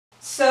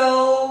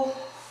So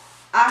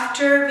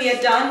after we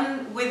are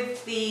done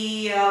with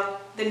the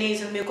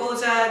nasal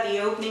mucosa, the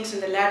openings in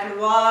the lateral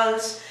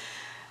walls,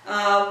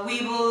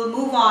 we will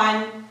move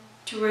on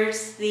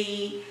towards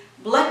the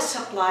blood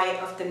supply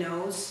of the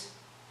nose,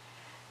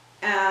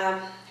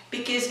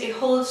 because it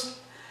holds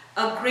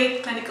a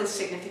great clinical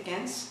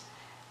significance,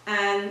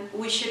 and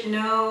we should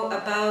know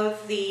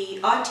about the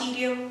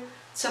arterial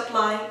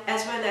supply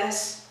as well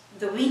as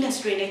the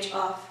venous drainage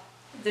of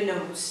the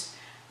nose.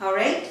 All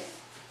right.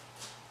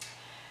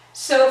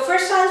 So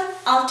first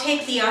I'll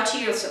take the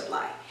arterial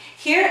supply.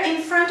 Here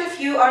in front of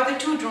you are the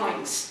two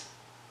drawings.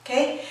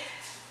 Okay.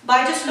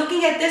 By just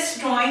looking at this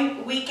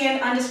drawing, we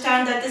can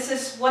understand that this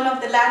is one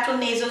of the lateral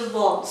nasal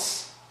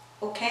walls.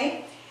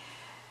 Okay.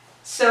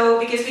 So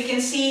because we can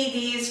see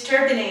these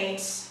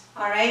turbinates,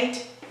 all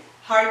right,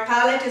 hard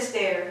palate is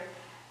there,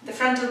 the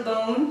frontal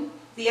bone,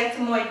 the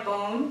ethmoid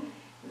bone,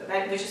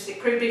 which is the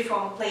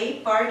cribriform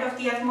plate part of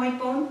the ethmoid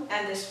bone,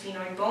 and the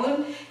sphenoid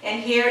bone,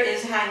 and here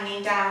is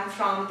hanging down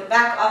from the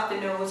back of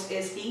the nose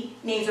is the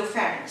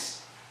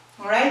nasopharynx.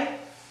 All right.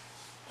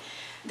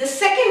 The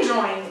second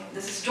drawing,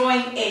 this is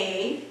drawing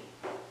A.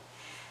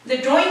 The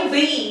drawing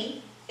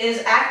B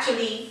is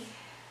actually,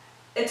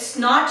 it's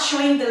not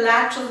showing the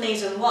lateral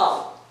nasal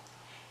wall.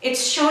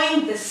 It's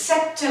showing the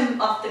septum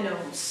of the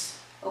nose.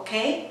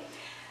 Okay.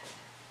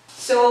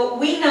 So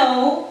we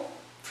know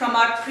from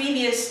our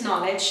previous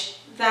knowledge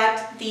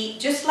that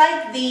just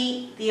like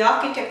the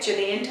architecture,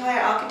 the entire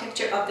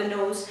architecture of the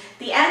nose,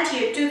 the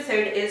anterior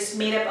two-third is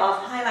made up of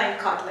hyaline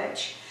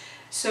cartilage.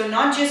 So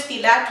not just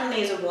the lateral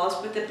nasal walls,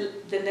 but the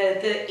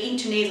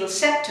intranasal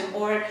septum,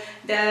 or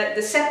the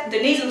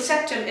nasal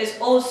septum is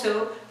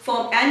also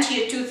formed,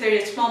 anterior two-third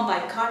is formed by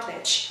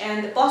cartilage,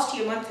 and the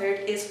posterior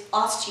one-third is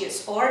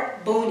osseous or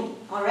bony.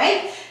 All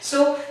right.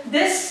 So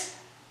the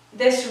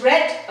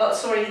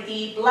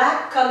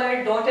black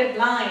colored dotted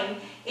line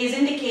is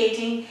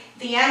indicating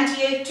the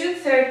anterior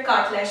two-third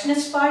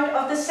cartilaginous part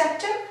of the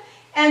septum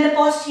and the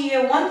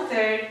posterior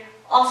one-third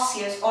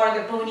osseous or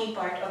the bony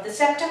part of the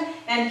septum.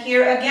 And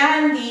here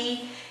again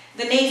the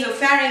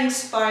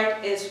nasopharynx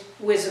part is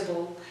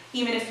visible.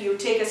 Even if you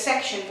take a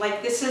section,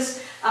 like this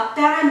is a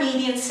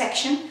paramedian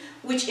section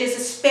which is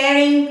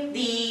sparing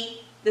the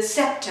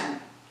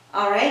septum,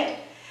 all right?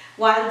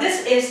 While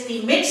this is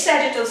the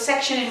mid-sagittal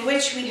section in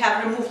which we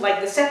have removed, like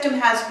the septum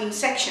has been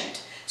sectioned.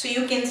 So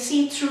you can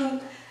see through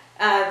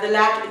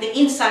the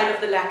inside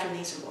of the lateral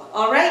nasal wall.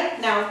 All right,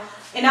 now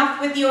enough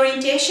with the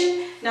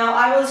orientation. Now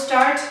I will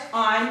start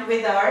on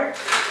with the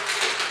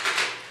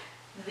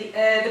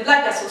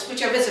blood vessels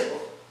which are visible.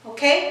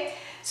 Okay,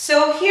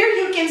 so here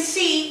you can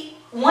see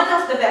one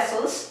of the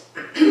vessels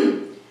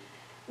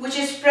which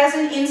is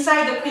present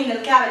inside the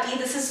cranial cavity.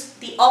 This is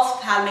the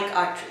ophthalmic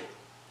artery.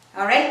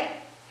 All right,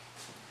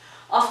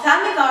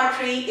 ophthalmic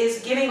artery is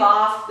giving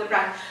off the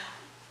branch.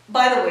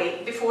 By the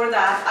way, before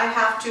that, I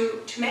have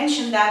to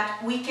mention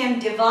that we can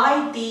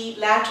divide the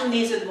lateral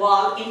nasal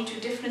wall into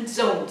different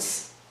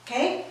zones,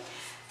 okay,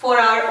 for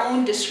our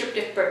own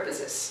descriptive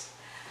purposes.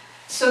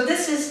 So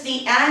this is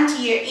the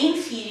anterior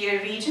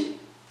inferior region,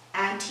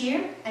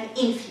 anterior and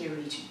inferior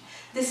region.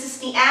 This is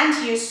the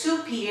anterior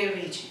superior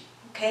region,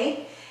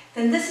 okay.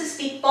 Then this is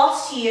the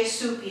posterior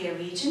superior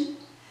region.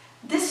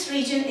 This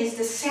region is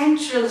the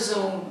central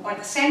zone or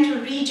the central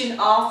region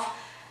of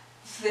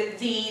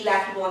the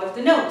lateral wall of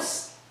the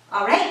nose.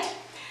 All right.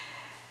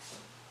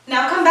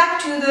 Now come back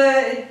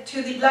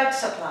to the blood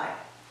supply.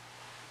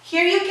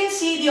 Here you can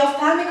see the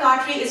ophthalmic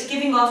artery is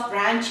giving off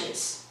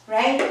branches,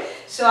 right?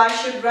 So I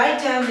should write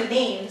down the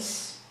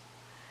names.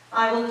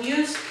 I will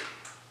use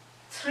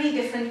 3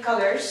 different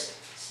colors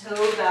so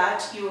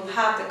that you will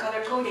have the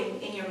color coding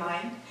in your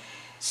mind.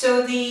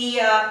 So the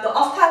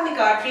ophthalmic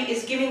artery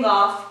is giving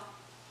off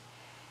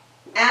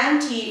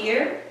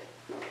anterior,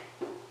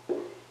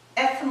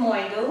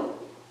 ethmoidal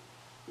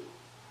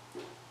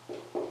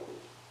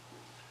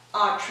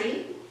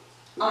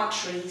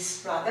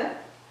arteries rather,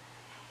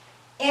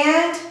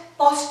 and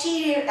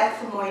posterior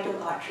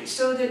ethmoidal arteries.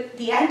 So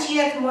the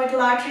anterior ethmoidal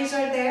arteries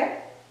are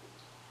there,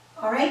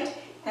 all right,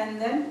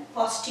 and then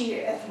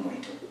posterior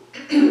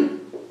ethmoidal.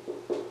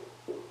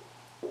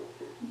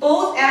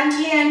 Both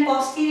anterior and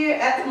posterior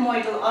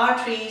ethmoidal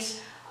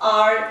arteries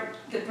are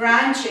the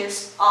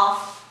branches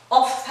of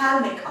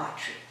ophthalmic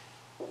artery.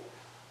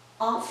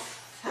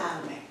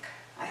 Ophthalmic.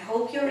 I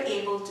hope you're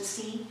able to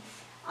see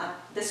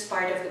this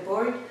part of the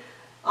board.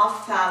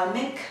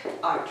 Ophthalmic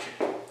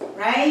artery,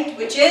 right,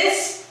 which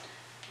is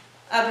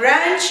a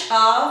branch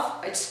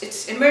of,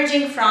 it's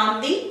emerging from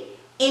the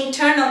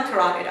internal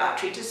carotid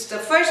artery. This is the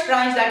first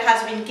branch that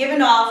has been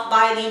given off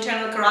by the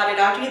internal carotid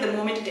artery the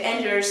moment it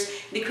enters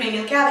the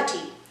cranial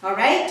cavity. All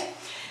right.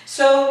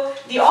 So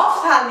the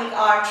ophthalmic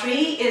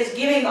artery is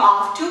giving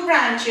off 2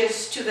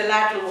 branches to the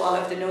lateral wall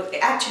of the nose,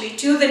 actually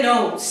to the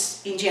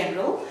nose in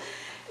general,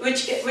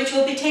 which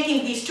will be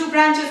taking, these 2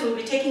 branches will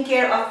be taking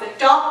care of the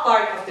top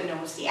part of the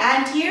nose, the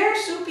anterior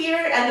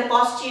superior and the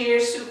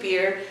posterior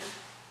superior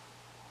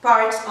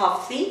parts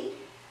of the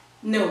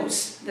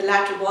nose, the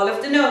lateral wall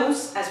of the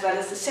nose as well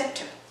as the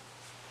septum.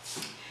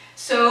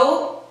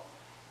 So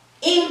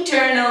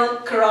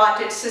external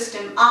carotid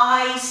system,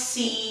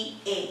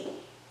 ICA.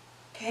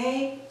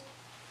 Okay,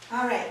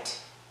 all right.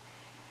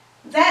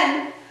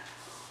 Then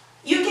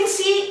you can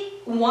see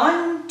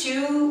 1,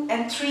 2,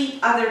 and 3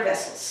 other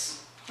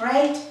vessels,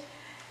 right?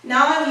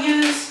 Now I'll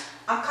use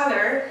a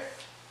color,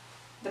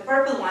 the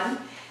purple one.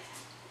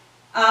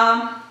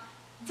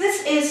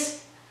 This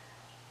is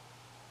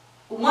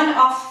one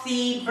of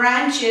the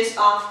branches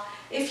of,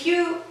 if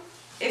you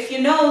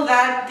know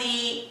that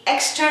the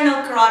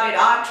external carotid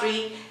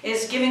artery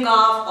is giving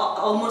off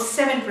almost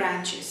 7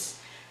 branches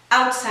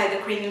outside the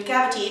cranial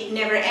cavity, it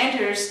never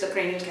enters the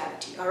cranial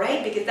cavity, all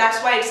right? Because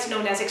that's why it's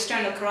known as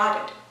external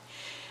carotid.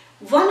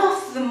 One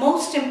of the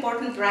most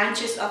important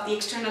branches of the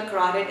external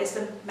carotid is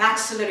the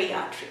maxillary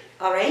artery,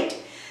 all right?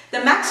 The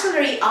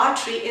maxillary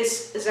artery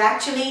is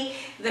actually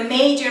the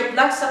major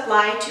blood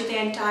supply to the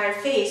entire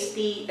face,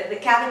 the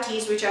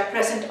cavities which are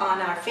present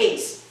on our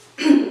face.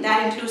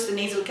 That includes the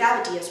nasal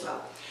cavity as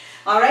well.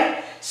 All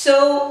right,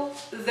 so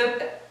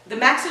the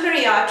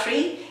maxillary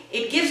artery,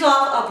 it gives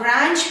off a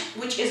branch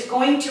which is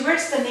going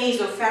towards the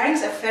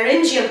nasopharynx, a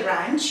pharyngeal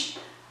branch,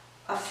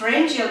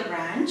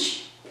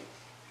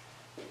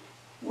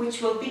 which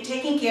will be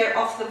taking care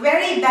of the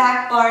very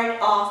back part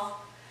of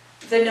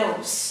the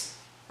nose.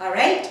 All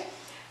right,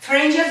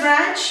 pharyngeal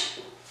branch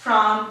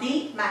from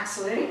the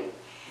maxillary.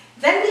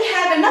 Then we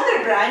have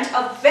another branch,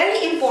 a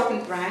very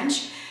important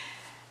branch,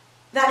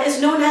 that is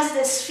known as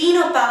the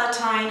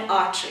sphenopalatine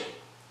artery.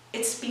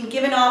 It's been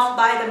given off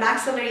by the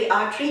maxillary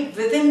artery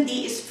within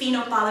the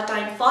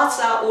sphenopalatine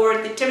fossa or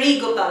the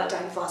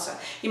pterygopalatine fossa.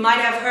 You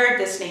might have heard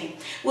this name.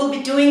 We'll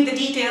be doing the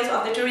details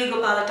of the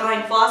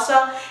pterygopalatine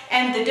fossa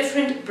and the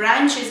different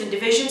branches and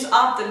divisions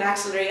of the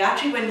maxillary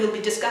artery when we'll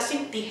be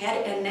discussing the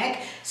head and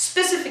neck,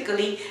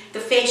 specifically the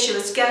facial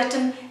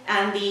skeleton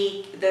and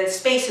the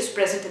spaces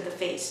present in the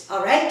face.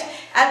 All right.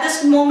 At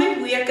this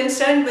moment, we are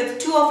concerned with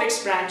 2 of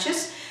its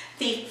branches.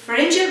 The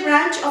pharyngeal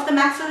branch of the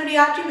maxillary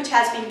artery, which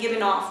has been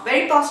given off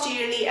very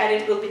posteriorly, and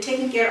it will be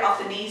taking care of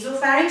the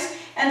nasopharynx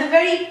and the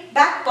very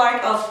back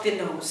part of the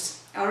nose.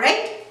 All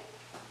right.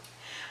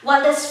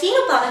 While the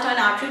sphenopalatine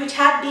artery, which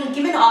had been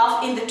given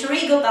off in the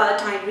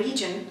pterygopalatine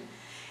region,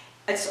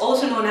 it's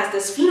also known as the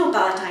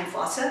sphenopalatine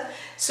fossa.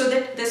 So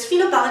that the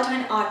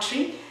sphenopalatine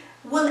artery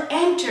will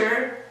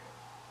enter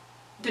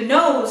the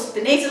nose,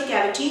 the nasal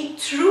cavity,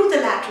 through the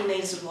lateral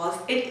nasal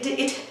wall.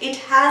 It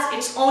has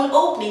its own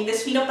opening, the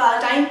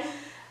sphenopalatine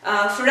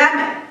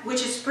foramen,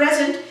 which is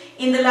present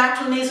in the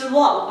lateral nasal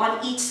wall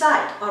on each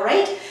side. All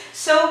right.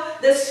 So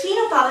the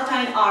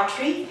sphenopalatine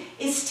artery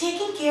is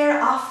taking care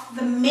of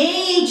the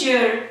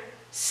major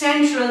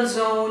central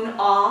zone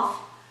of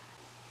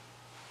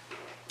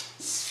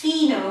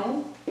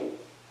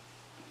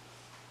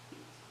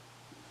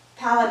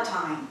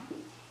sphenopalatine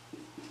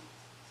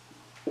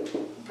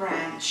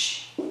branch.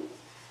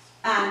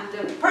 And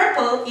the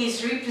purple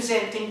is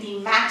representing the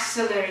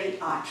maxillary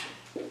artery.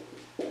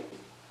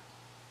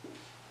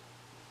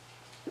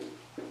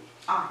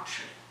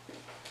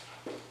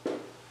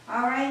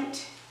 All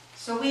right.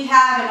 So we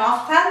have an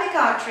ophthalmic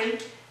artery,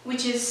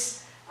 which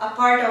is a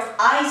part of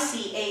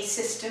ICA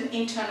system,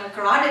 internal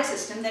carotid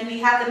system. Then we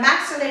have the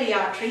maxillary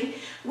artery,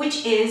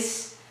 which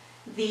is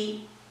the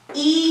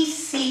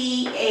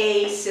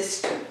ECA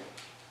system,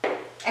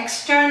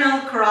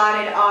 external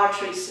carotid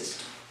artery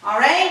system. All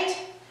right.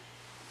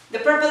 The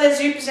purple is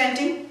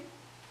representing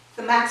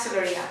the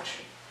maxillary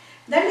artery.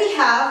 Then we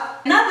have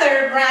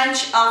another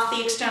branch of the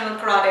external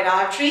carotid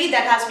artery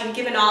that has been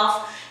given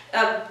off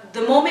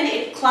the moment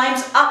it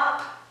climbs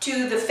up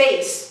to the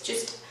face,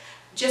 just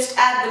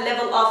at the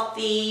level of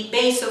the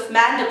base of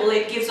mandible,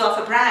 it gives off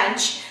a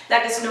branch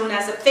that is known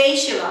as the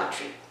facial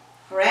artery.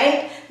 All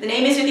right? The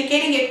name is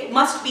indicating it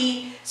must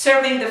be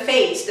serving the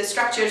face, the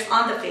structures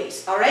on the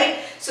face. All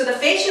right? So the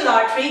facial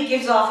artery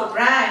gives off a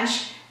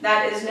branch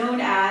that is known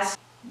as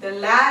the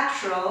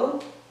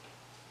lateral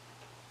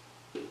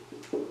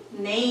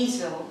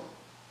nasal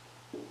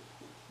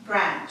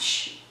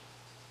branch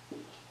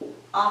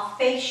of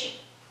facial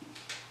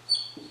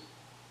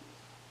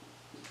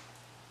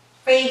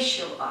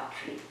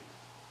artery.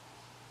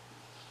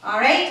 All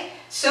right,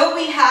 so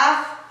we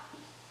have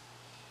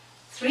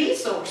 3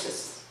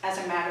 sources, as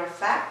a matter of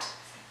fact.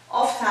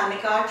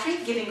 Ophthalmic artery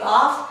giving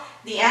off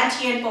the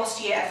anterior and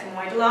posterior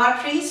ethmoidal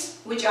arteries,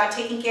 which are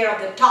taking care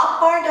of the top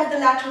part of the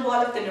lateral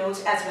wall of the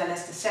nose as well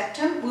as the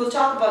septum. We'll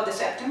talk about the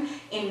septum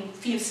in a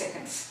few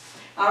seconds.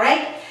 All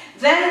right.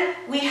 Then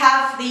we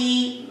have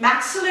the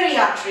maxillary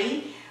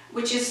artery,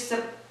 which is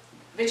a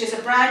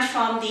branch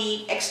from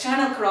the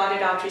external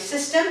carotid artery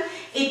system.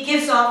 It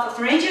gives off a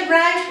pharyngeal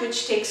branch,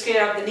 which takes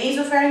care of the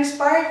nasopharynx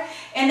part,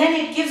 and then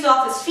it gives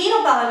off a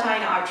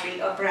sphenopalatine artery,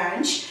 a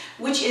branch,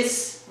 which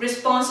is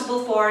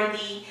responsible for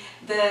the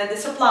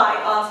supply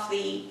of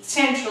the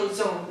central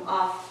zone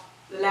of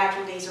the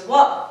lateral nasal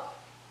wall.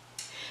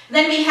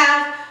 Then we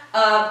have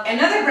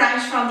another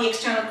branch from the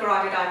external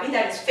carotid artery,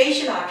 that is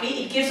facial artery.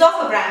 It gives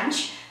off a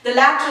branch, the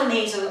lateral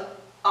nasal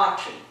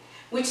artery,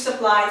 which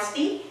supplies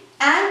the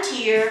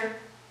anterior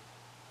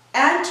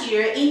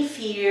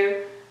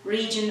inferior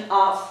region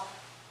of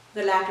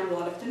the lateral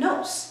wall of the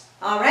nose.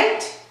 All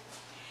right?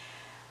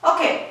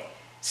 Okay,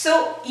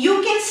 so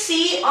you can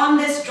see on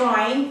this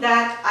drawing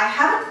that I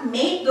haven't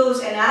made those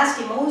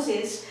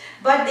anastomoses,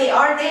 but they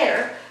are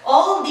there.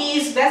 All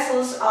these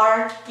vessels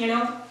are,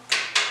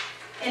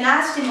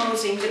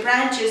 anastomosing. The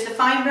branches, the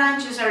fine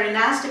branches are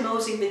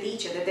anastomosing with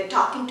each other. They're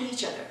talking to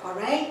each other, all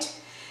right?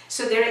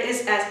 So there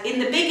is, as in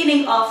the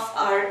beginning of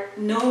our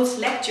nose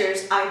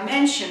lectures, I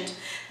mentioned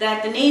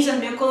that the nasal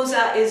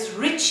mucosa is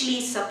richly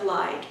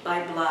supplied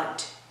by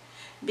blood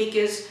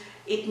because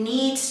it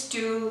needs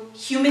to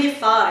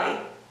humidify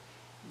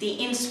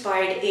the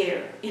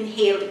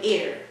inhaled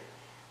air,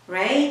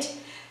 right?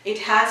 It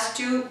has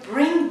to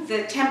bring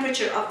the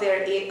temperature of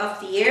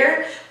the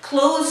air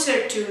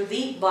closer to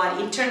the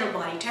internal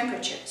body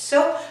temperature.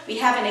 So we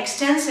have an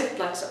extensive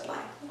blood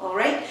supply, all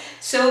right?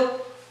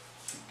 So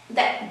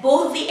that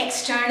both the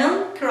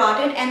external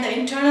carotid and the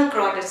internal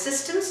carotid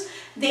systems,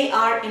 they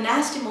are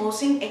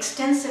anastomosing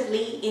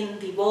extensively in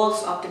the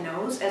walls of the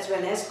nose as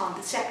well as on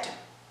the septum.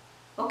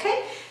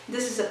 Okay,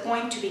 this is a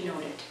point to be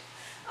noted.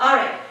 All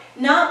right,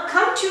 now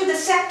come to the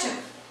septum.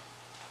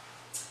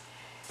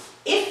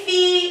 If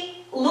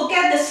we look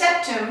at the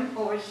septum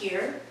over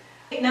here,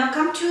 now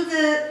come to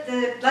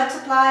the blood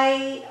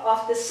supply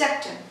of the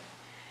septum.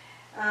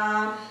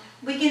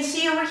 We can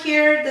see over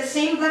here the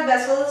same blood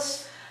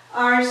vessels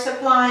are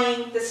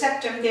supplying the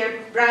septum.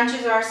 Their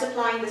branches are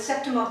supplying the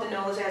septum of the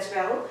nose as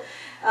well.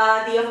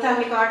 The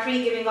ophthalmic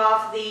artery giving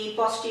off the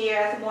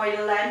posterior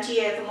ethmoidal,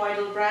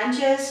 anti-ethmoidal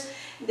branches.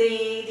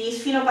 The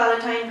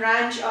sphenopalatine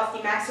branch of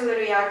the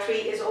maxillary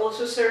artery is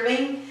also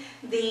serving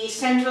the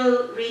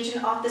central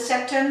region of the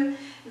septum.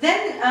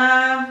 Then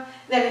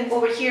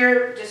over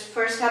here, just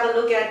first have a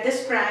look at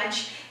this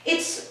branch.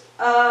 It's,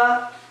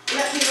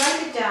 let me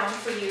write it down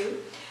for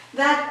you,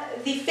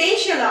 that the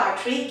facial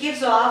artery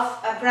gives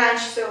off a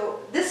branch. So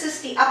this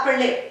is the upper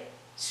lip,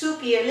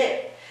 superior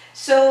lip.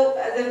 So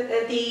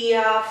the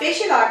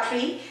facial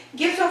artery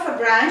gives off a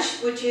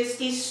branch which is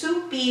the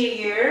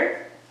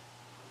superior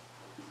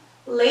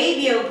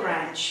labial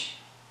branch.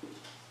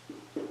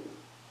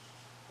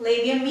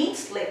 Labium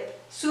means lip.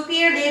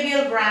 Superior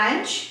labial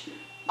branch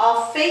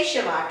of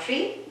facial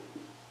artery.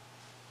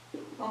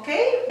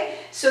 Okay,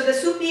 so the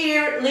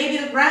superior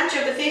labial branch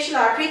of the facial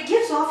artery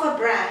gives off a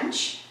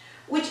branch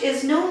which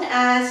is known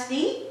as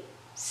the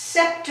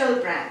septal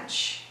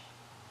branch.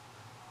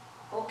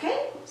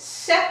 Okay,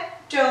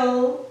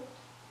 septal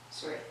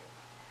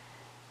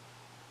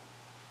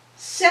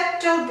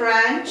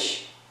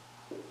branch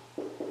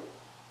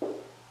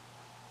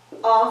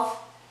of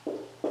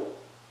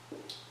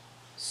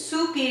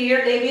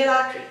superior labial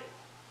artery,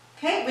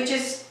 okay, which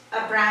is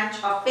a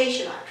branch of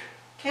facial artery.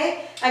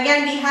 Okay,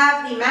 again we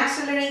have the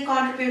maxillary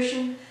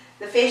contribution,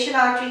 the facial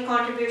artery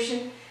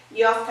contribution,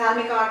 the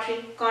ophthalmic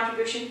artery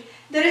contribution.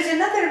 There is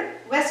another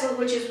vessel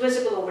which is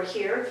visible over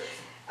here,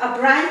 a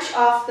branch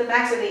of the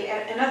maxillary,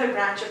 another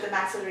branch of the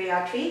maxillary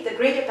artery, the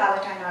greater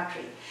palatine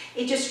artery.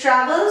 It just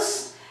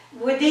travels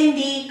within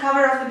the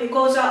cover of the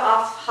mucosa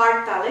of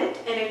hard palate,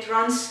 and it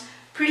runs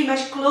pretty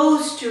much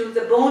close to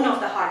the bone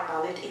of the hard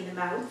palate in the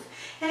mouth,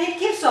 and it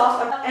gives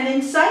off an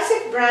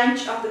incisive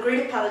branch of the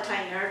greater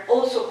palatine nerve,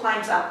 also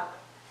climbs up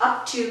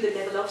to the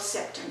level of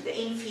septum,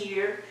 the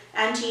inferior,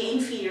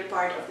 anti-inferior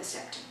part of the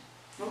septum.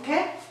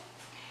 Okay?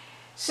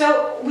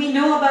 So we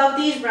know about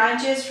these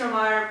branches from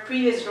our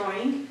previous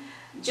drawing.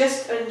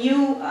 Just a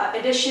new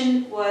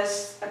addition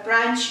was a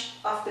branch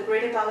of the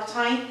greater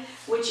palatine,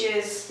 which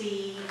is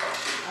the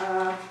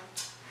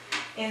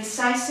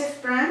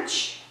incisive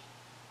branch,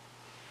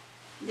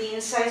 the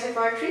incisive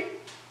artery.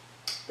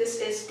 This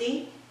is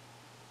the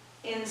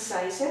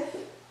incisive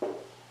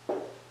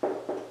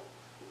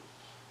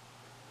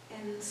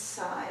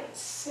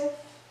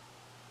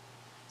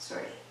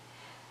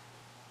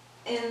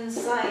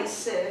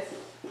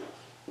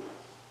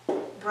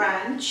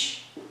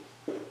branch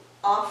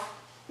of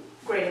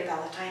greater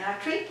palatine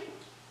artery,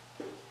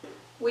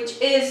 which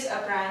is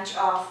a branch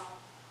of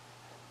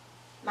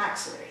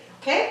maxillary.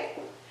 Okay,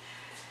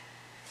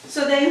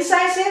 so the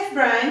incisive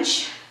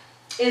branch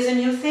is a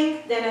new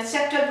thing. Then a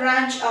septal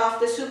branch of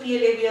the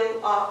superior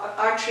labial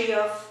artery,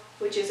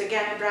 which is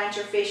again a branch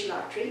of facial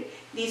artery.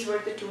 These were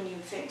the two new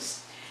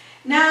things.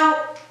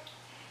 Now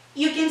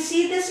you can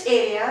see this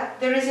area,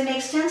 there is an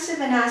extensive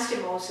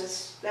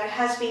anastomosis that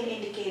has been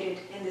indicated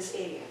in this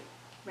area,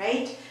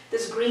 right?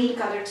 This green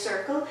colored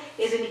circle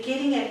is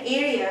indicating an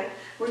area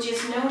which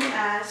is known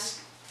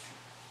as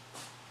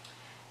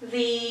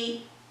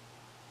the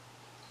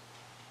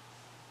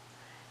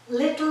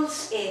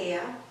Little's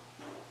area,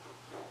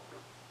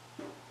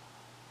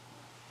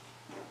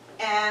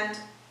 and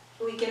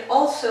we can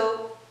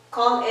also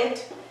call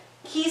it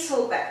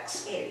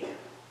Kieselbach's area.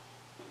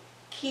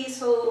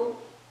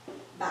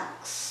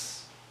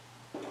 Kieselbach's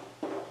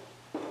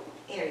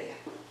area.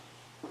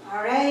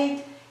 All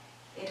right,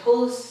 it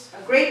holds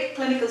a great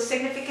clinical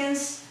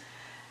significance,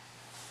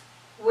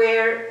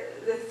 where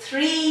the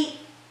three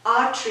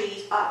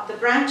arteries, the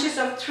branches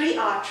of three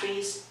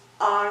arteries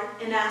are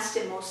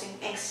anastomosing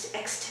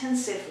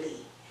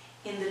extensively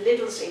in the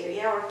Little's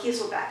area or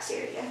Kieselbach's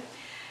area.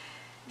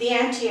 the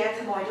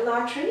anti-ethmoidal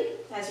artery,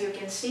 as you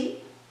can see,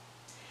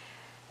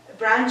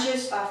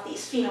 branches of the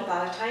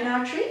sphenopalatine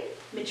artery,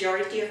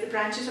 majority of the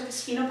branches of the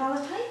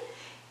sphenopalatine,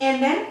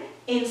 and then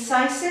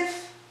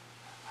incisive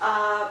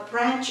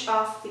branch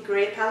of the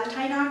gray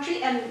palatine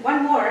artery, and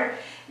one more,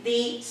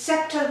 the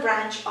septal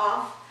branch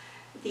of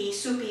the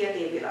superior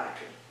labial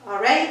artery.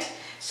 Alright,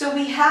 so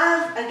we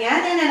have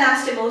again an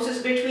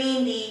anastomosis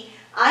between the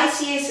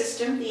ICA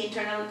system, the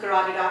internal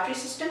carotid artery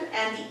system,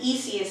 and the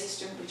ECA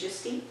system, which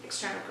is the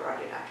external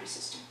carotid artery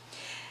system.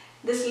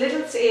 This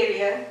little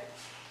area,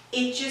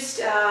 it just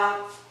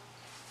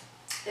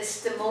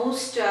is the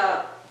most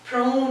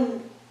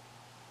prone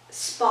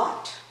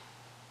spot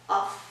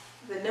of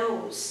the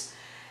nose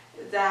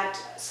that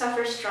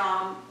suffers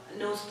from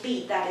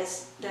nosebleed. That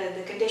is,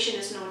 the condition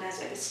is known as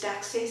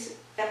epistaxis.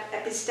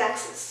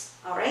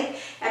 Alright,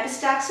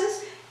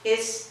 epistaxis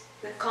is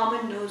the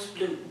common nose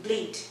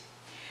bleed.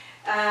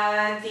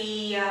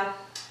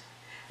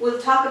 We'll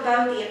talk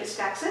about the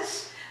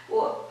epistaxis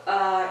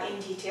in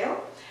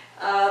detail,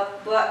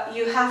 but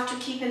you have to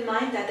keep in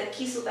mind that the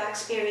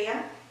Kieselbach's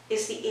area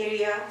is the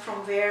area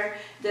from where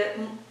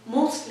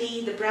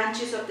mostly the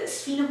branches of the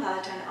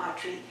sphenopalatine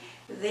artery,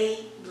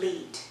 they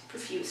bleed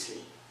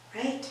profusely,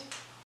 right?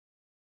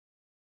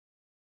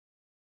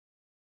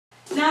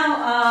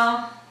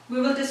 Now we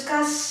will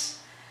discuss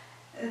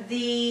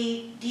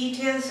the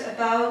details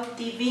about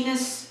the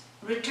venous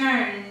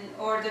return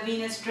or the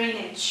venous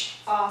drainage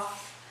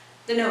of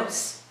the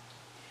nose.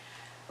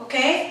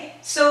 Okay,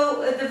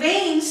 so the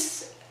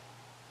veins,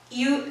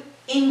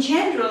 in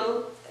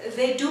general,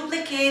 they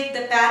duplicate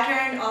the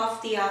pattern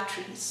of the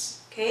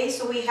arteries. Okay,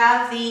 so we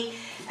have the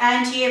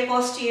anterior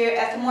posterior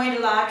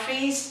ethmoidal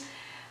arteries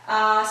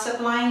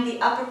supplying the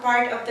upper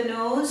part of the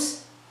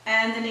nose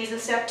and the nasal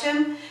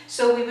septum.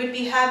 So we would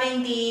be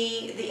having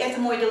the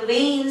ethmoidal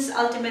veins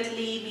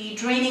ultimately be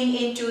draining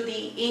into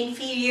the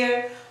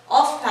inferior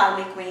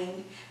ophthalmic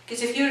vein.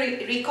 Because if you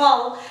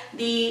recall,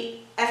 the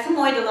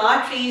ethmoidal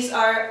arteries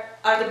are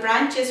the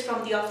branches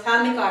from the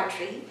ophthalmic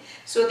artery.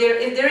 So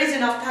if there is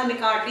an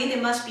ophthalmic artery,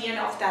 there must be an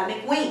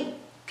ophthalmic vein.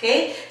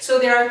 Okay, so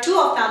there are two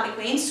ophthalmic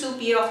veins,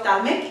 superior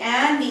ophthalmic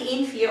and the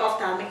inferior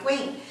ophthalmic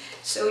vein.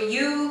 So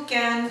you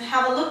can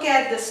have a look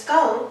at the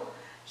skull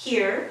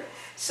here.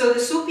 So the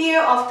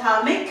superior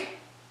ophthalmic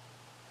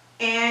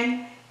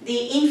and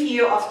the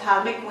inferior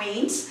ophthalmic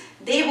veins,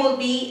 they will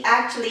be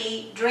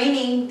actually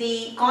draining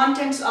the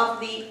contents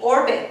of the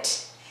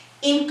orbit,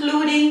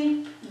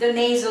 including the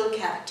nasal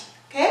cavity.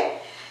 Okay,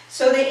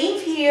 so the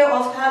inferior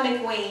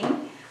ophthalmic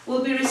vein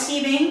will be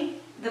receiving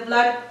the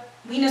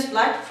venous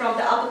blood from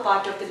the upper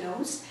part of the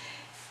nose.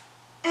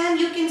 And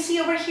you can see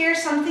over here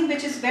something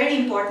which is very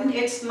important.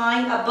 It's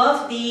lying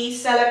above the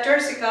sella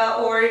turcica,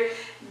 or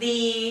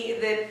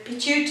the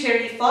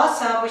pituitary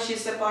fossa, which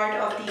is a part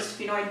of the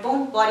sphenoid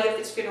bone, body of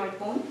the sphenoid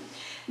bone.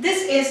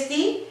 This is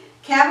the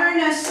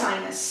cavernous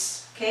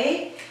sinus.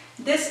 Okay,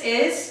 this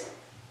is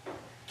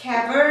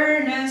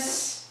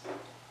cavernous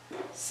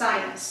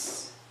sinus.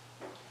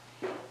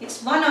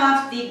 It's one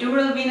of the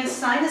dural venous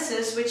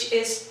sinuses, which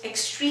is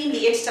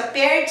it's a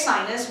paired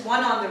sinus,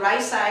 one on the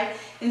right side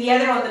and the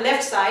other on the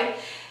left side.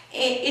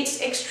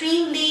 It's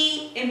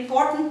extremely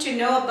important to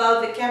know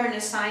about the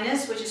cavernous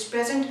sinus, which is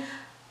present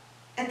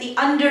at the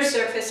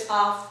undersurface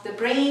of the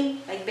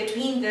brain, like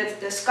between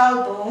the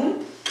skull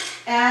bone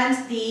and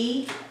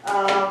the,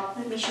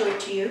 let me show it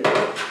to you.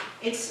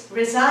 It's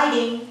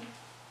residing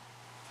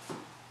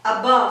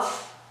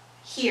above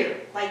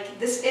here, like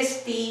this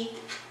is the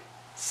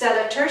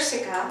sella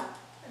turcica,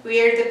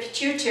 where the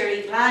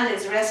pituitary gland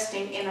is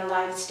resting in a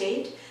live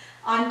state.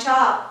 On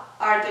top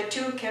are the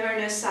two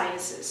cavernous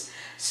sinuses.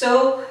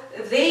 So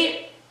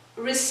they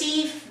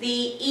receive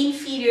the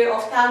inferior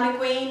ophthalmic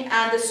vein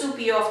and the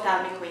superior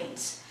ophthalmic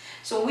veins.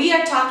 So we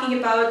are talking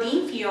about the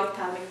inferior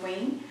ophthalmic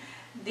vein.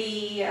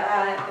 They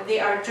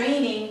are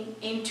draining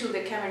into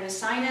the cavernous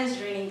sinus,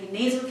 draining the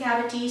nasal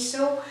cavity.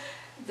 So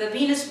the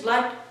venous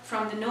blood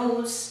from the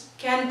nose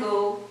can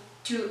go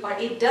to, or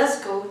it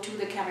does go to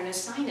the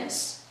cavernous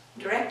sinus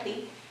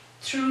directly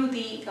through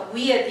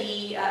via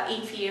the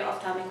inferior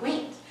ophthalmic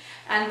veins.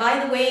 And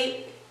by the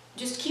way,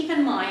 just keep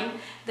in mind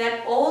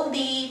that all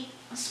the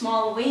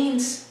small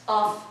veins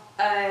of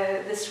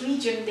this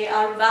region, they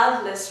are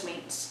valveless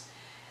veins.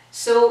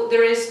 So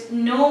there is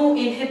no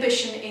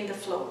inhibition in the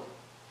flow.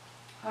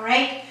 All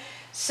right.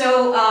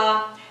 So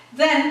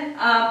then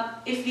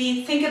if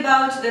we think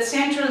about the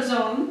central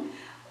zone,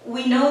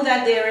 we know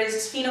that there is a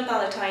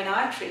sphenopalatine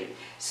artery,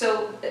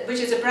 so which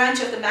is a branch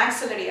of the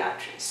maxillary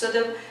artery. So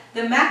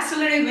the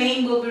maxillary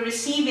vein will be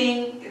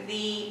receiving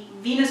the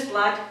venous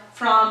blood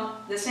from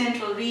the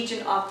central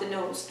region of the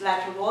nose, the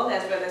lateral wall,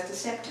 as well as the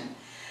septum.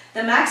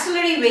 The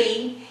maxillary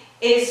vein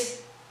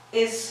is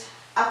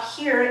up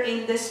here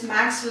in this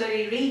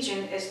maxillary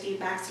region, is the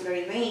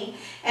maxillary vein,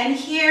 and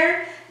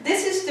here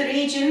this is the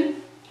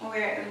region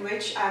in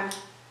which I'm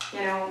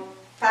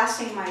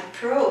passing my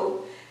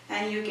probe,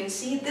 and you can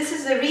see this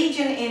is the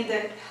region in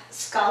the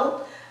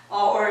skull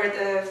or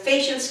the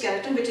facial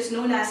skeleton which is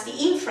known as the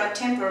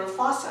infratemporal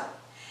fossa,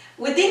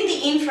 Within the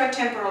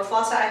infratemporal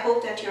fossa, I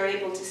hope that you're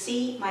able to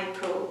see my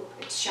probe,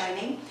 it's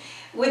shining.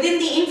 Within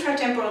the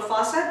infratemporal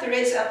fossa, there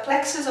is a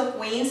plexus of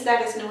veins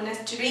that is known as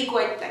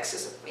pterygoid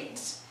plexus of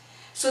veins.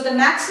 So the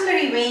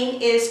maxillary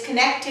vein is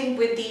connecting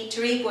with the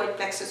pterygoid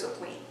plexus of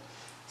vein.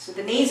 So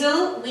the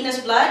nasal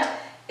venous blood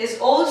is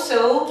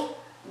also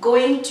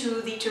going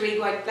to the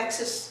pterygoid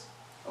plexus.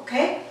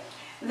 Okay?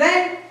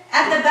 Then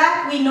at the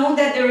back we know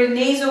that there are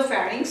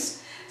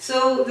nasopharynx.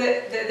 So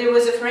there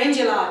was a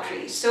pharyngeal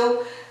artery.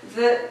 So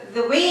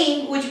the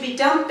vein would be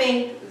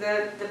dumping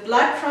the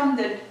blood from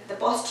the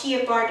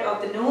posterior part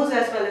of the nose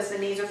as well as the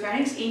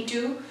nasopharynx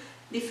into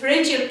the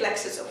pharyngeal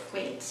plexus of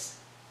veins.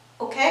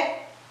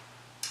 Okay?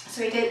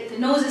 So the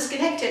nose is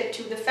connected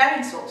to the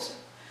pharynx also.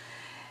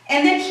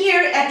 And then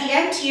here at the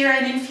anterior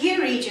and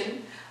inferior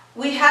region,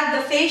 we have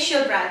the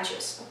facial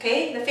branches,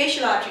 okay? The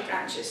facial artery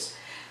branches.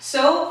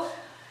 So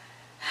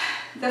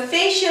the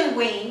facial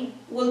vein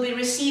will be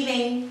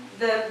receiving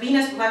the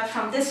venous blood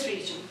from this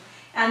region,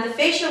 and the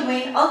facial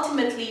vein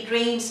ultimately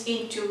drains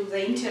into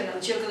the internal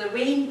jugular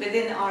vein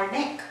within our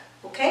neck,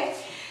 okay?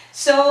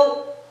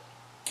 So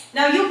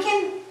now you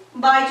can,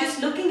 by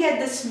just looking at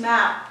this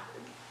map,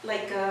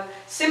 like a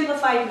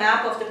simplified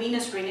map of the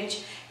venous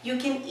drainage, you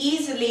can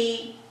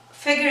easily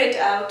figure it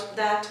out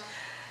that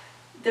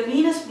the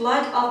venous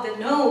blood of the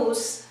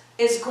nose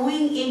is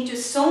going into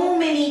so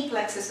many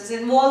plexuses,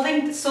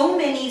 involving so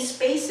many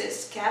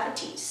spaces,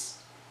 cavities,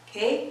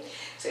 okay?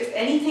 So if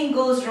anything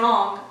goes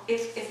wrong,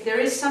 if there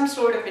is some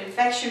sort of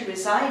infection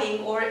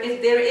residing, or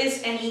if there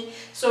is any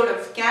sort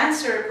of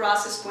cancer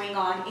process going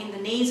on in the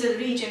nasal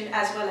region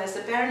as well as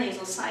the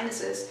paranasal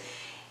sinuses,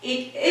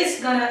 it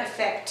is going to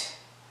affect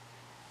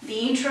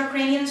the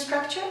intracranial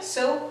structure.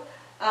 So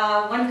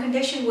one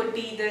condition would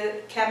be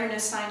the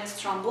cavernous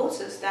sinus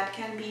thrombosis. That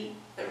can be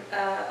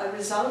a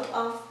result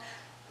of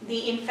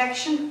the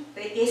infection,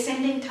 the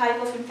ascending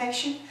type of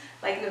infection,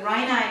 like the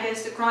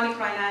rhinitis, the chronic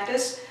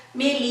rhinitis,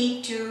 may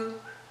lead to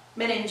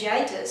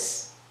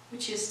meningitis,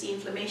 which is the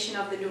inflammation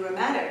of the dura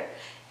mater,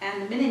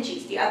 and the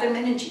meninges, the other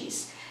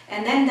meninges.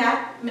 And then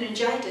that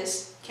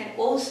meningitis can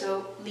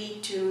also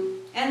lead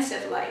to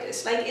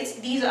encephalitis. Like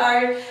these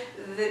are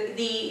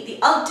the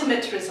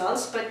ultimate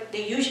results, but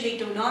they usually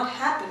do not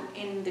happen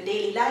in the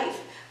daily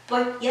life.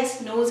 But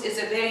yes, nose is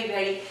a very,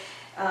 very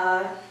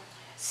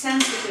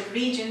sensitive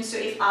region. So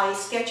if I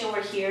sketch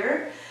over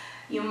here,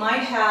 you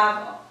might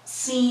have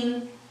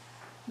seen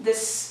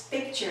this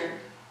picture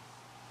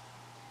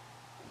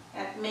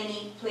at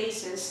many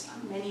places,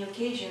 on many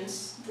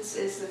occasions. This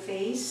is the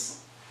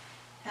face,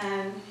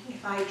 and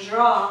if I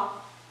draw,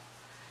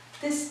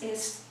 this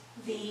is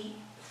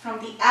from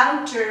the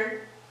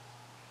outer,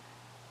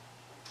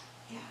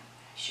 I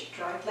should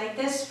draw it like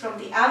this, from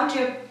the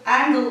outer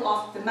angle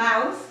of the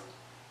mouth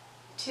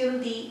till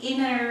the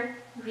inner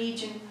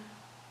region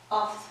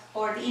of,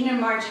 or the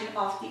inner margin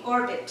of the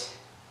orbit.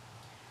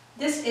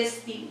 This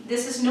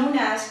is known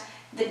as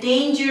the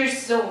danger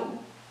zone,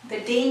 the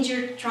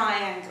danger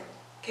triangle.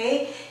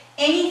 Okay,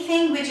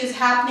 anything which is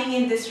happening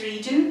in this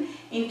region,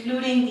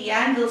 including the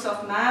angles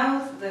of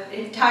mouth, the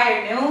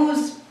entire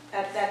nose,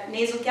 that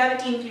nasal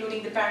cavity,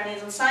 including the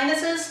paranasal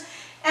sinuses,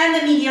 and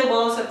the medial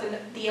walls of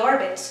the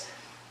orbits,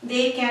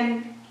 they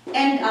can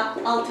end up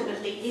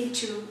ultimately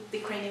into the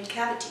cranial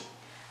cavity.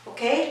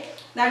 Okay,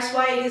 that's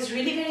why it is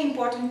really very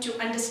important to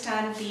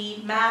understand the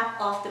map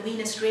of the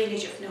venous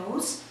drainage of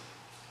nose.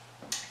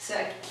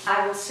 So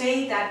I will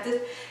say that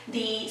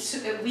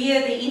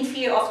via the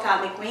inferior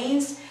ophthalmic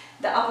veins,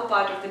 the upper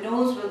part of the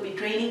nose will be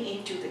draining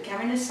into the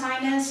cavernous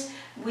sinus,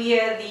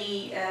 via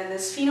the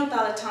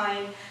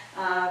sphenopalatine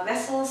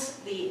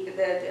vessels.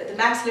 The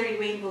maxillary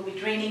vein will be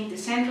draining the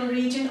central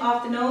region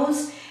of the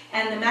nose,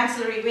 and the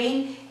maxillary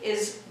vein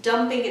is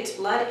dumping its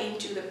blood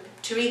into the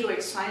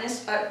pterygoid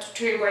sinus,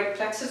 pterygoid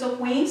plexus of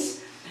veins,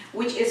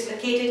 which is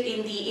located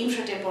in the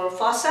infratemporal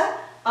fossa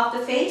of the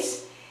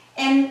face,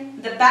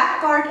 and the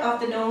back part of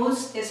the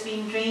nose is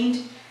being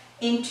drained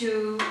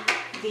into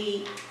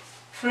the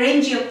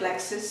pharyngeal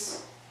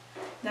plexus.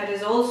 That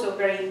is also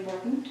very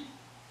important.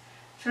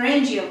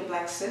 Pharyngeal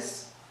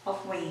plexus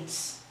of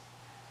veins,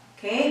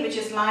 okay, which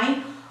is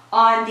lying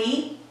on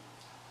the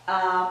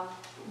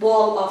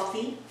wall of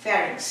the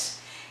pharynx.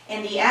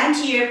 And the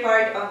anterior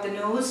part of the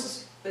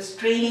nose is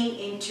draining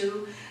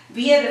into,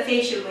 via the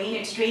facial vein,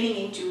 it's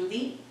draining into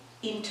the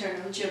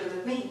internal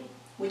jugular vein,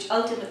 which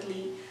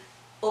ultimately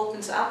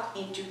opens up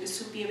into the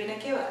superior vena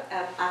cava.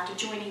 After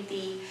joining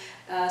the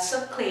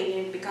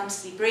subclavian, it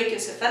becomes the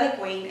brachiocephalic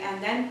vein,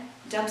 and then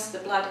dumps the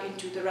blood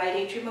into the right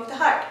atrium of the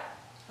heart.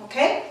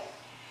 Okay?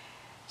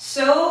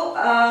 So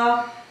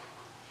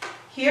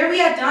here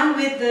we are done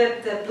with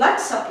the blood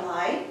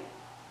supply.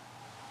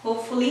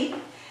 Hopefully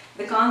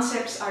the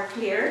concepts are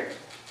clear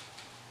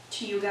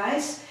to you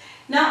guys.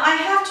 Now I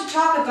have to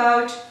talk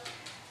about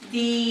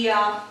the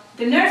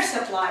nerve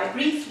supply,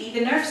 briefly,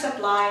 the nerve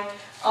supply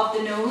of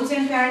the nose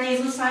and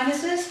paranasal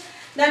sinuses.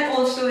 That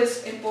also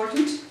is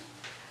important.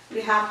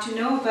 We have to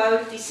know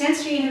about the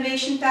sensory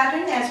innervation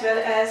pattern as well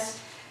as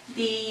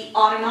the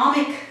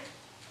autonomic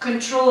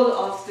control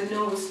of the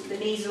nose, the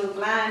nasal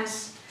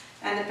glands,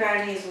 and the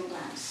paranasal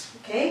glands,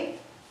 okay?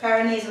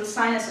 Paranasal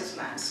sinus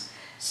glands.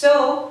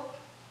 So,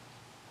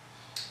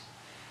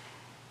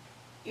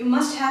 you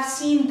must have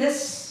seen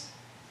this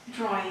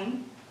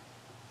drawing.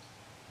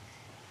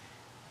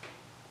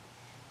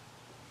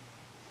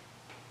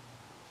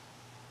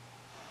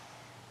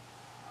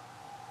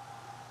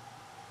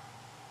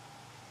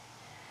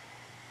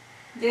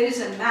 There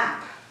is a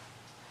map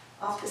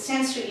of the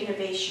sensory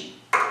innervation.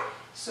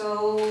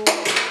 So,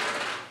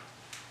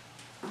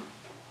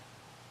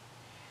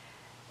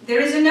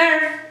 there is a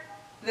nerve,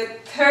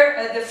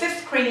 the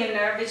fifth cranial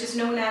nerve, which is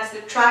known as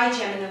the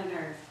trigeminal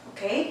nerve,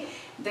 okay?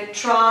 The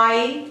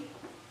trigeminal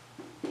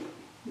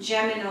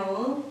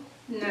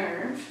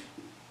nerve,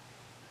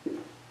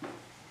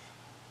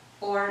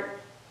 or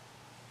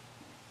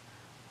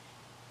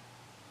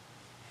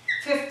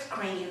fifth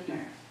cranial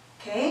nerve,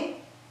 okay?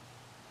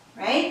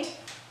 Right?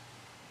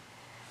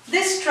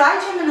 This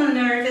trigeminal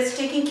nerve is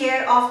taking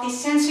care of the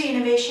sensory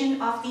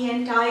innervation of the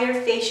entire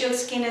facial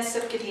skin and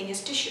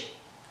subcutaneous tissue,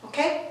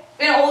 okay?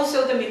 And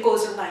also the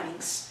mucosal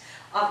linings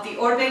of the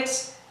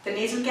orbits, the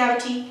nasal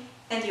cavity,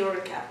 and the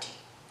oral cavity.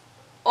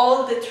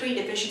 All the three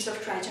divisions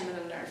of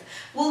trigeminal nerve.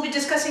 We'll be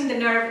discussing the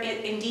nerve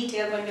in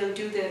detail when we'll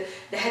do the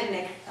head and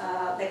neck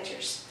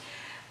lectures.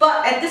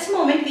 But at this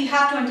moment, we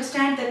have to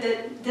understand that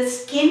the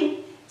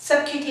skin,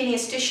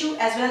 subcutaneous tissue,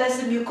 as well as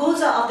the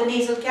mucosa of the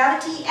nasal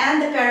cavity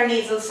and the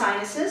paranasal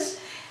sinuses,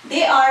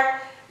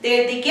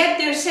 they get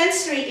their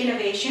sensory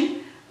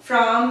innervation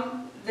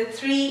from the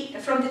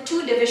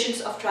two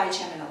divisions of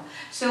trigeminal.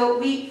 So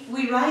we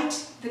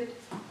write,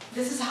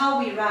 this is how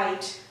we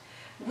write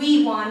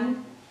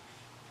V1,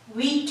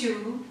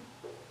 V2,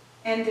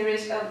 and there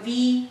is a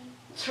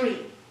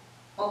V3,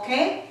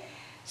 okay?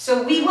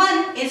 So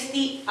V1 is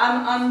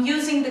I'm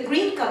using the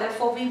green color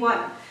for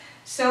V1.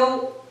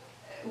 So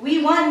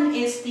V1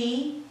 is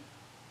the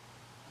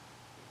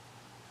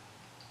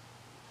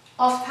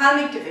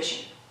ophthalmic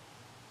division,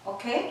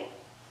 okay?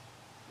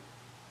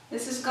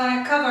 This is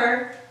going to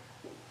cover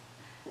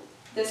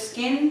the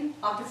skin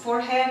of the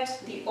forehead,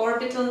 the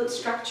orbital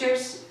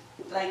structures,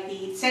 like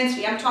the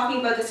sensory. I'm talking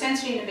about the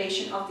sensory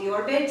innervation of the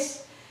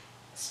orbits,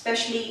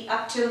 especially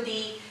up till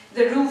the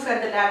roof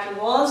and the lateral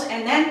walls,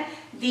 and then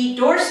the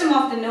dorsum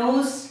of the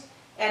nose,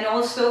 and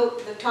also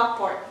the top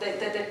part,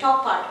 the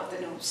top part of the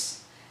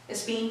nose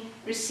is being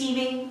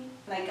receiving,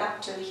 like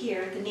up till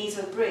here, the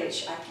nasal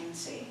bridge, I can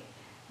say.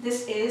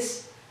 This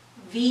is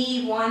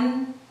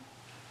V1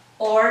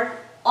 or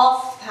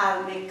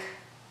ophthalmic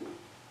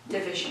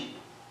division.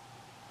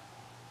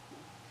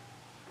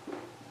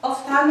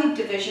 Ophthalmic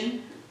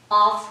division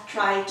of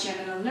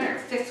trigeminal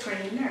nerve, fifth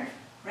cranial nerve,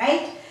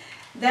 right?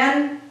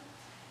 Then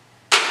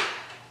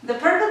the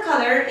purple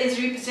color is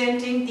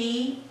representing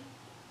the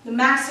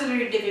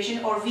maxillary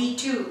division, or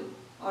V2,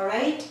 all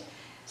right?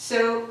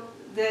 So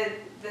the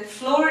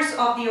floors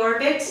of the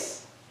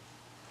orbits,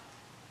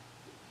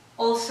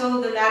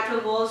 also the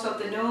lateral walls of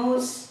the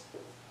nose,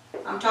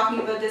 I'm talking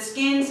about the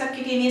skin,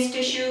 subcutaneous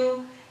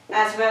tissue,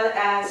 as well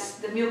as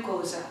the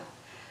mucosa.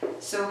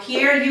 So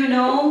here you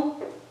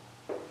know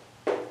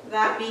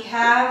that we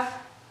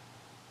have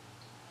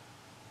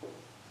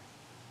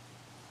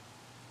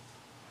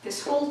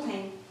this whole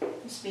thing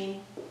is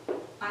being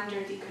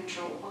under the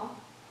control of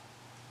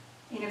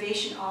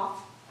innervation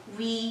of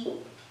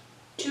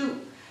V2.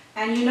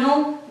 And you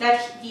know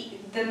that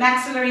the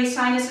maxillary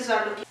sinuses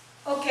are looking.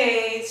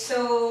 Okay,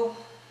 so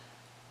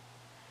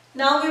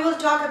now we will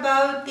talk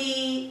about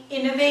the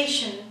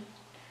innervation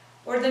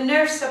or the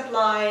nerve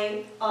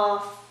supply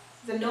of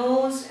the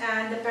nose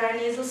and the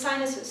paranasal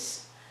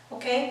sinuses.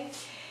 Okay,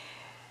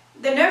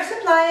 the nerve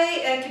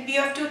supply could be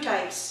of two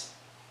types.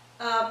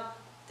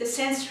 The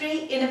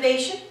sensory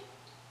innervation,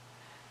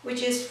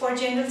 which is for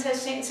general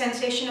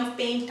sensation of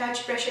pain,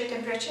 touch, pressure,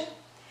 temperature,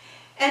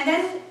 and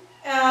then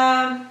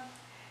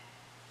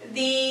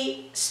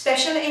the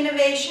special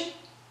innervation,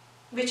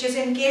 which is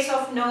in case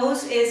of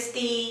nose, is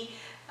the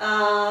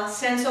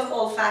sense of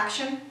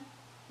olfaction,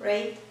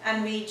 right?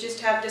 And we just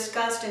have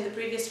discussed in the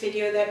previous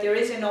video that there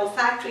is an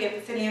olfactory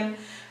epithelium,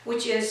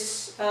 which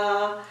is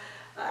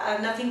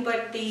nothing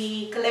but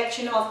the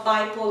collection of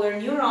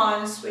bipolar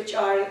neurons, which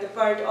are the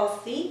part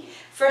of the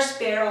first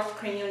pair of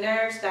cranial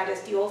nerves, that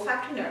is the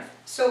olfactory nerve.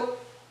 So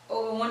we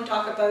won't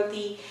talk about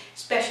the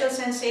special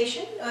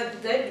sensation.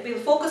 We'll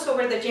focus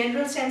over the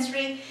general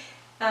sensory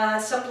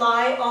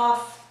supply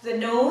of the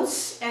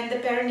nose and the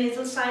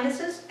paranasal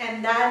sinuses,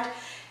 and that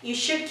you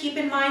should keep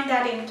in mind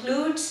that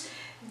includes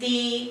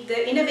the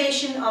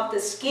innervation of the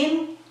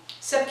skin,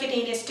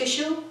 subcutaneous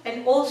tissue,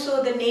 and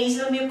also the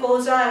nasal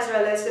mucosa as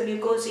well as the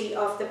mucosae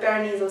of the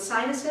paranasal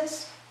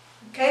sinuses.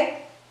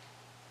 Okay?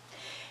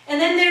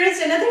 And then there is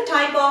another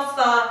type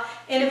of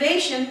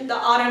innervation, the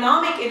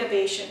autonomic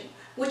innervation,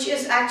 which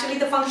is actually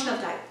the functional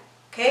type.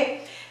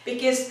 Okay?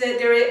 Because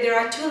there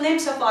are two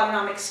limbs of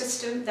autonomic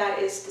system, that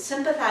is the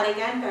sympathetic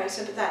and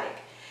parasympathetic.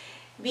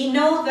 We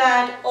know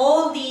that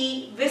all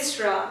the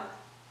viscera,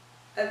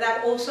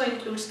 that also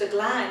includes the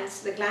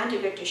glands, the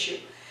glandular tissue,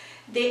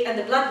 and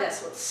the blood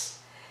vessels,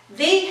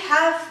 they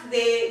have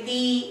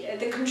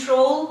the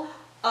control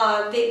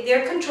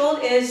their control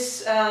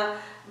is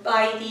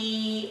by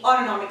the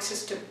autonomic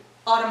system,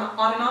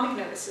 autonomic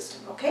nervous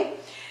system. Okay,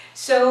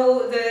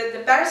 so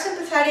the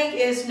parasympathetic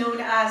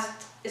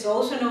is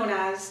also known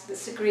as the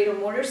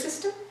secretomotor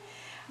system,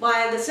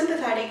 while the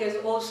sympathetic is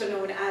also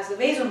known as the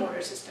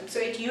vasomotor system. So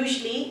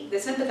the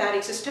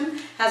sympathetic system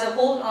has a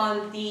hold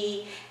on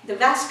the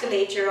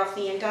vasculature of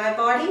the entire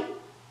body.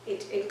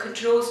 It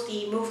controls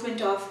the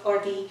movement of, or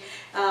the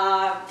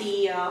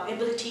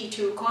ability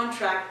to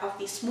contract of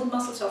the smooth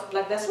muscles of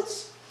blood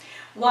vessels,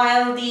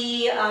 while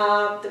the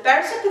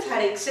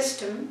parasympathetic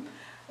system,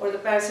 or the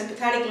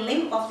parasympathetic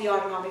limb of the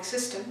autonomic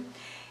system,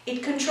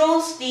 it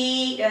controls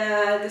the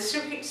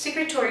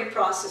secretory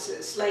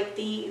processes, like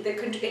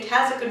it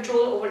has a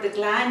control over the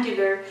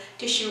glandular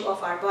tissue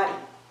of our body.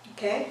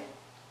 Okay,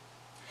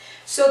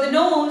 so the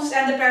nose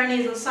and the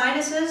paranasal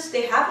sinuses,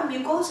 they have a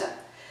mucosa.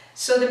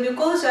 So the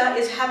mucosa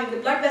is having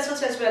the blood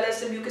vessels as well as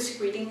the mucus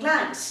secreting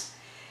glands.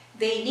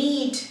 They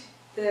need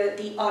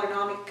the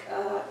autonomic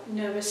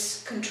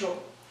nervous control.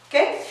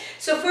 Okay,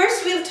 so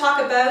first we'll talk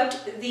about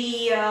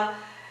the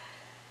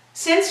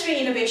sensory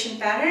innervation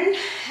pattern,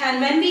 and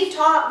when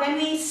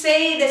we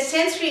say the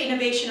sensory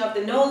innervation of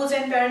the nose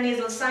and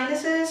paranasal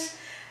sinuses,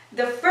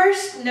 the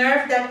first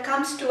nerve that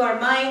comes to our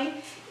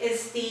mind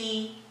is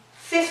the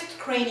fifth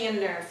cranial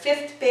nerve,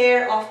 fifth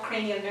pair of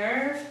cranial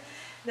nerve,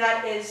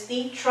 that is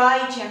the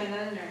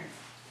trigeminal nerve.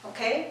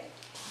 Okay,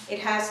 it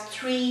has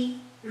 3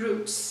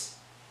 roots.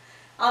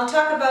 I'll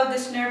talk about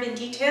this nerve in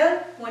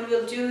detail when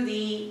we'll do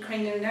the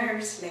cranial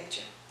nerves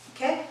lecture.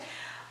 Okay,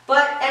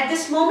 but at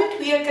this moment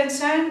we are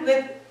concerned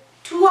with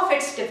 2 of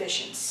its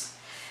divisions.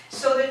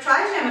 So the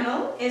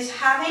trigeminal is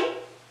having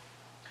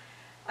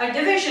a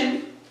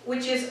division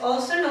which is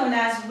also known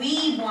as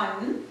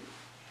V1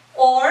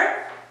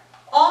 or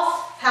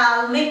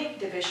ophthalmic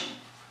division.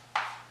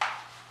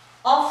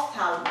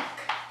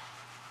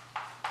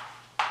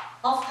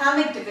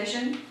 Ophthalmic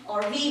division,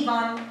 or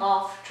V1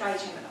 of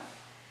trigeminal.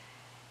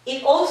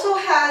 It also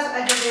has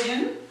a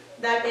division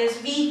that is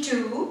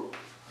V2,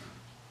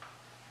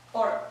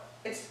 or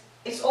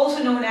it's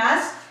also known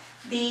as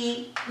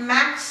the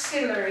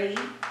maxillary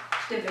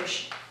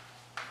division.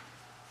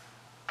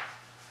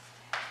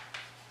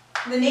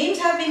 The names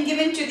have been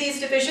given to these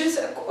divisions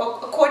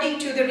according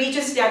to the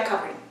regions they are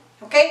covering.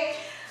 Okay,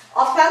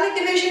 ophthalmic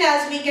division,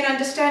 as we can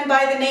understand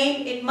by the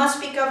name, it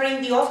must be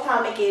covering the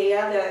ophthalmic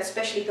area,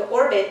 especially the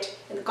orbit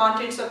and the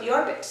contents of the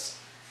orbits.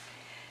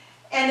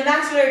 And the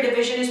maxillary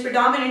division is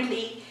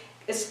predominantly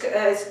is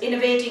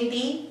innervating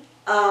the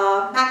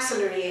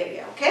maxillary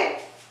area.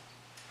 Okay,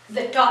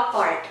 the top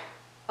part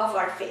of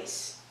our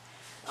face,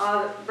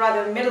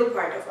 rather middle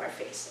part of our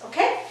face.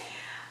 Okay,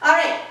 all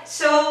right.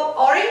 So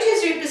orange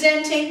is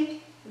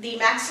representing the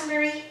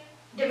maxillary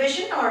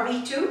division, or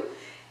V2,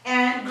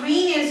 and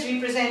green is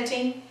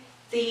representing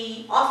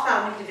the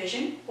ophthalmic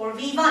division, or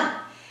V1.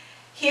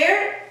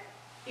 Here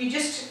you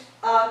just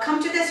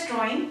come to this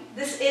drawing.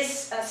 This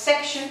is a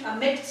section, a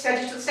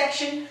mid-sagittal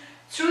section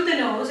through the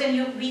nose,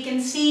 and we can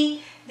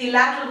see the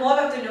lateral wall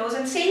of the nose,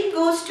 and same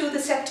goes to the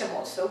septum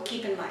also,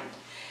 keep in mind.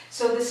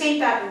 So the same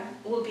pattern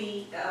will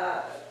be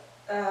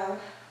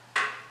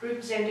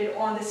represented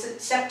on the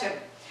septum.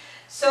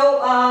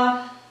 So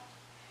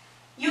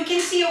you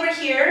can see over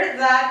here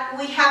that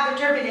we have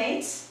the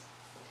turbinates,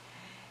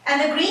 and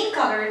the green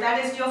color,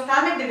 that is the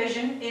ophthalmic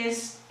division,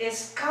 is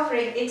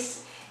covering,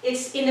 it's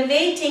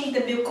innervating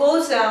the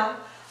mucosa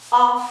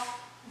of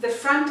the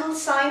frontal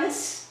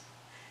sinus,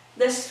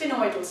 the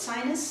sphenoidal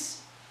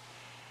sinus,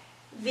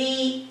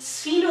 the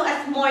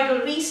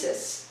sphenoethmoidal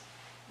recess,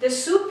 the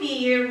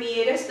superior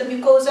meatus, the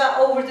mucosa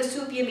over the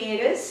superior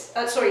meatus,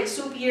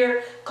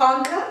 superior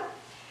concha,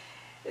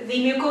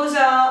 the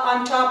mucosa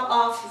on top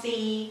of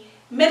the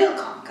middle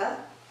concha,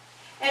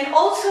 and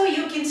also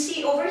you can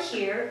see over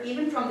here,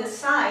 even from the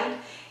side,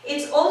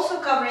 it's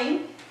also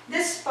covering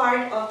this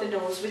part of the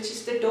nose, which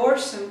is the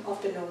dorsum of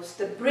the nose,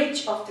 the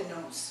bridge of the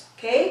nose.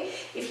 Okay,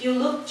 if you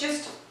look,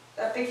 just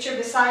a picture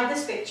beside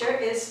this picture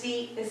is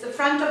the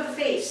front of the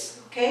face.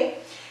 Okay,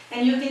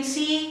 and you can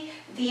see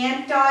the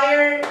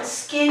entire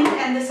skin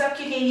and the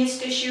subcutaneous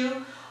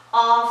tissue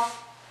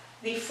of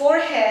the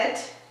forehead,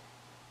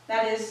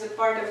 that is the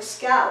part of the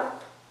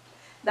scalp,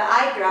 the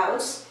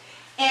eyebrows,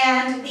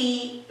 and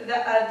the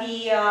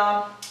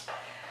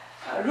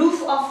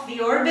roof of the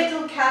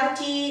orbital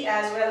cavity,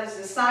 as well as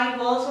the side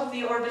walls of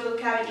the orbital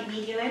cavity,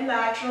 medial and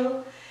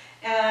lateral.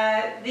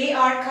 They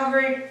are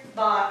covered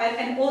by,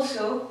 and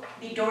also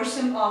the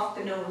dorsum of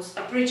the nose,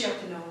 the bridge of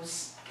the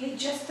nose. Okay,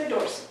 just the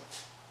dorsum.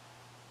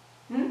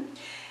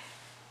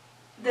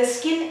 The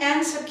skin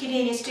and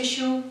subcutaneous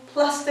tissue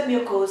plus the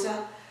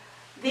mucosa,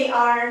 they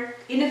are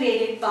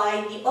innervated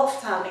by the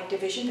ophthalmic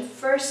division, the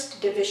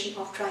first division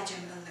of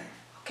trigeminal nerve.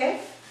 Okay?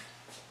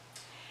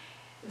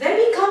 Then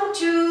we come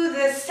to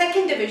the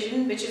second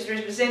division, which is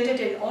represented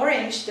in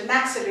orange, the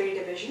maxillary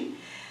division.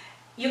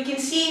 You can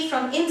see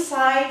from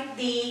inside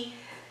the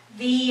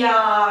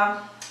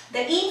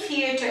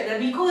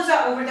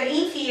mucosa over the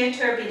inferior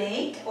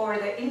turbinate, or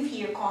the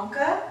inferior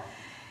concha,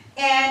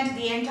 and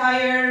the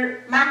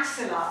entire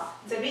maxilla,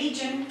 the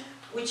region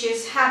which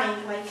is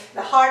having like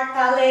the hard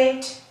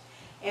palate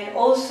and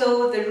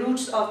also the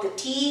roots of the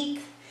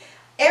teeth.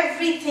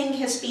 Everything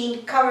has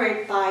been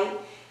covered by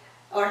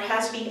or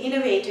has been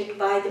innervated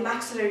by the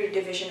maxillary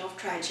division of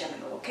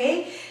trigeminal,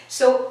 okay?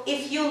 So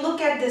if you look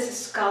at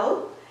this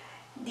skull,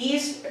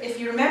 these, if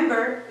you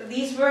remember,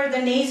 these were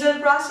the nasal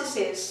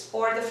processes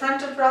or the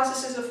frontal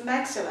processes of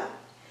maxilla.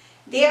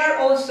 They are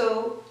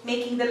also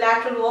making the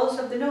lateral walls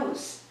of the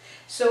nose.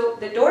 So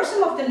the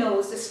dorsum of the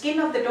nose, the skin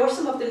of the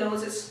dorsum of the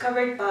nose is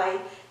covered by,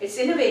 it's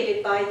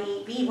innervated by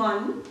the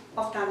V1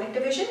 ophthalmic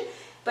division,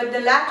 but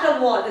the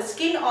lateral wall, the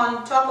skin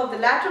on top of the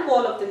lateral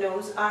wall of the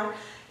nose are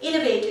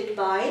innervated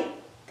by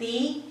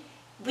the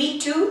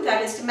V2,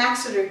 that is the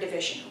maxillary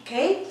division,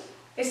 okay?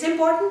 It's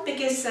important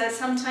because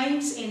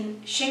sometimes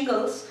in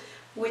shingles,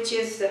 which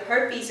is the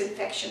herpes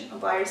infection, a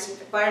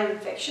viral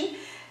infection,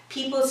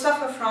 people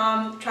suffer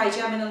from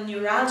trigeminal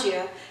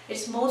neuralgia.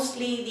 It's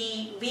mostly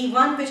the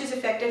V1 which is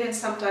affected and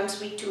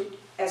sometimes V2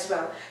 as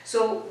well.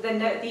 So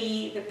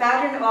the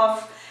pattern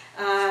of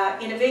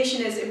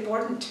innervation is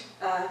important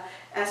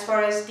as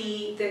far as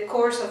the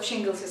course of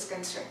shingles is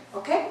concerned,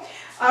 okay?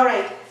 All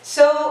right,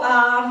 so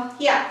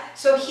yeah,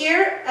 so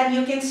here, and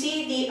you can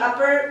see the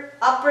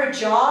upper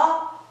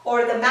jaw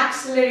or the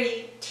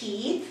maxillary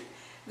teeth,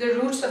 the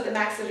roots of the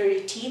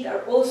maxillary teeth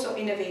are also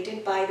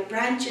innervated by the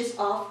branches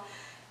of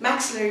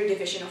maxillary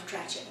division of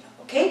trigeminal,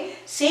 okay?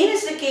 Same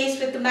is the case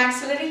with the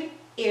maxillary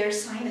air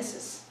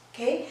sinuses,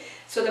 okay?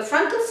 So the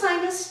frontal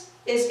sinus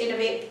is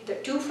innervated, the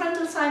two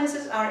frontal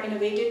sinuses are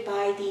innervated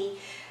by the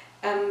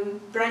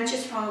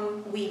branches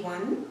from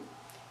V1,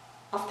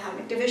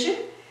 ophthalmic division.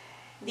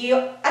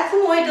 The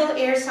ethmoidal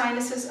air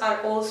sinuses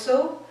are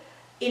also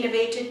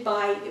innervated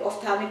by the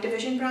ophthalmic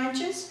division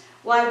branches,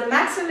 while the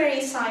maxillary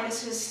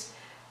sinuses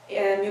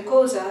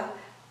mucosa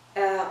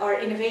are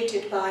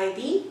innervated by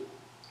the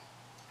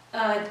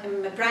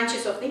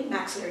branches of the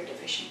maxillary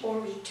division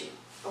or V2.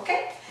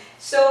 Okay,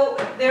 so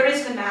there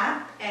is the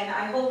map, and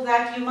I hope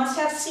that you must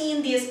have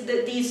seen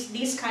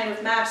these kind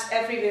of maps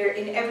everywhere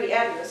in every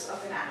areas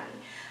of anatomy.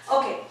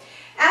 Okay,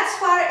 as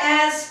far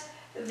as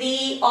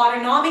the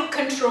autonomic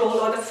control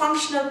or the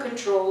functional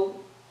control,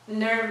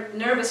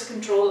 nervous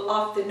control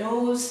of the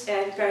nose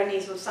and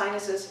paranasal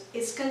sinuses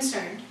is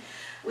concerned,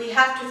 we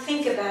have to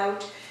think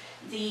about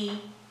the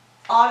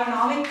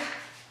autonomic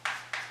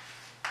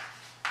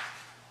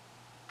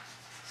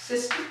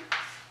system,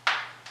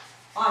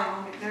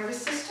 autonomic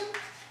nervous system,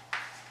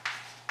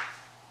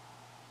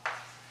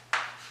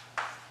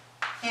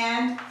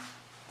 and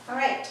all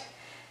right,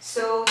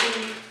 so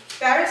the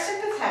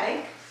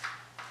parasympathetic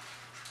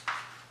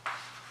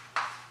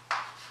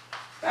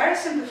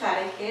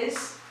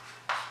is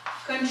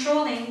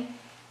controlling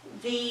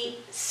the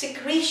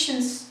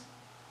secretions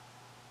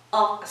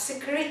of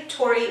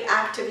secretory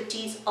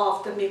activities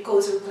of the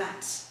mucosal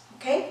glands,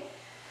 okay?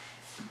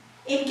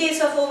 In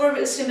case of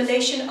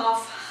overstimulation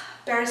of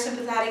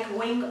parasympathetic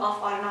wing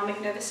of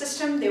autonomic nervous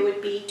system, there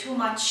would be too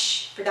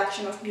much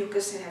production of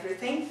mucus and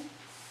everything,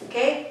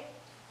 okay?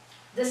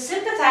 The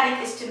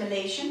sympathetic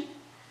stimulation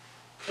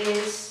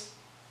is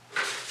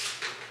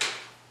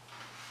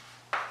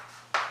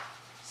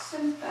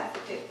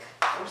sympathetic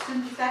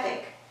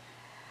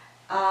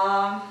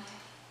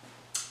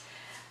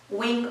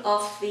wing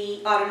of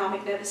the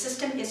autonomic nervous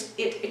system is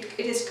it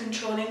is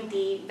controlling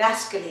the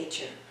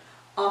vasculature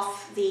of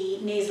the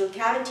nasal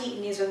cavity,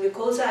 nasal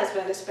mucosa as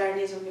well as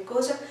paranasal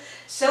mucosa.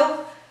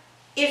 So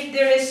if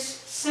there is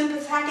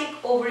sympathetic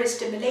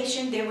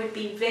overstimulation, there would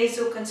be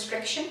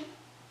vasoconstriction.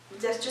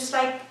 That's just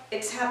like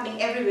it's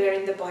happening everywhere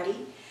in the body,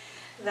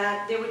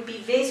 that there would be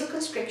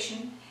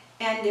vasoconstriction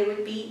and there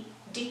would be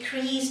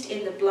decreased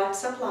in the blood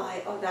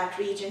supply of that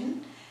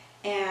region,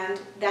 and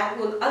that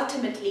will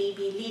ultimately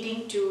be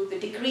leading to the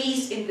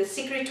decrease in the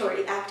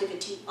secretory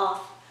activity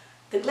of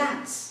the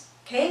glands,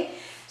 okay?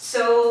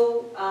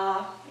 So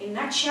in a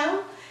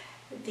nutshell,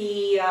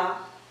 the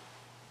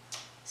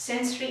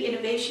sensory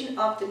innervation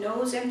of the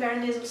nose and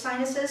paranasal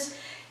sinuses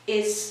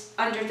is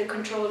under the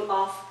control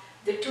of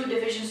the two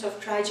divisions of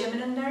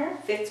trigeminal nerve,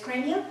 fifth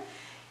cranial,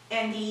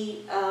 and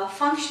the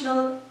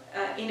functional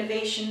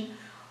innervation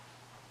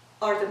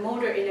or the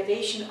motor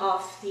innervation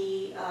of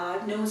the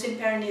nose and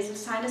paranasal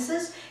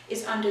sinuses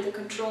is under the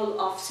control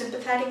of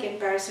sympathetic and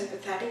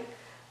parasympathetic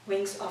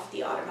wings of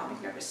the autonomic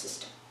nervous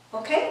system.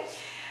 Okay?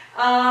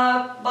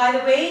 By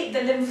the way,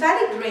 the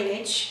lymphatic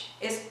drainage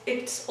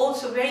it's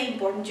also very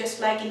important, just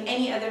like in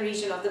any other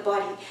region of the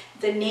body.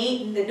 The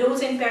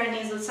nose and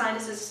paranasal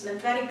sinuses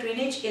lymphatic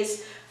drainage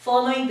is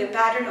following the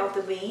pattern of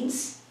the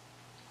veins,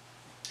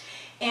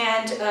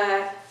 and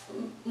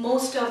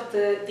most of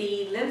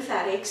the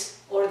lymphatics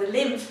or the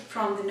lymph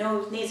from the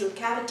nasal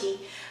cavity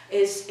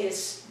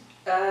is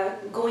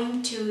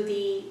going to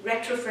the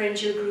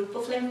retropharyngeal group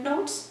of lymph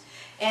nodes,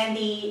 and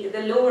the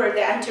lower,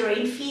 the anterior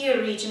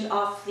inferior region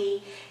of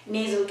the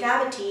nasal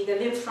cavity, the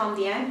lymph from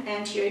the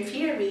anterior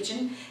inferior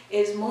region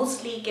is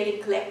mostly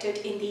getting collected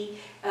in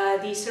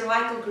the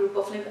cervical group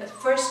of lymph,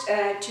 first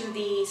to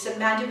the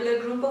submandibular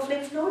group of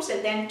lymph nodes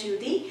and then to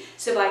the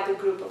cervical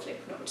group of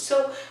lymph nodes.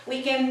 So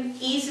we can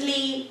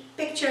easily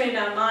picture in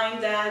our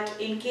mind that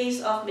in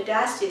case of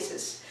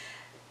metastasis,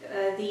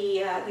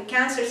 the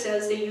cancer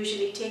cells, they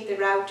usually take the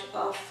route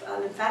of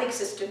lymphatic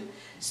system.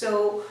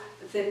 So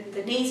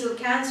the nasal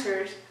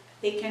cancers,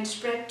 they can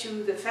spread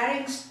to the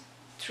pharynx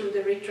through the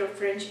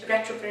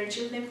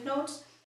retropharyngeal lymph nodes.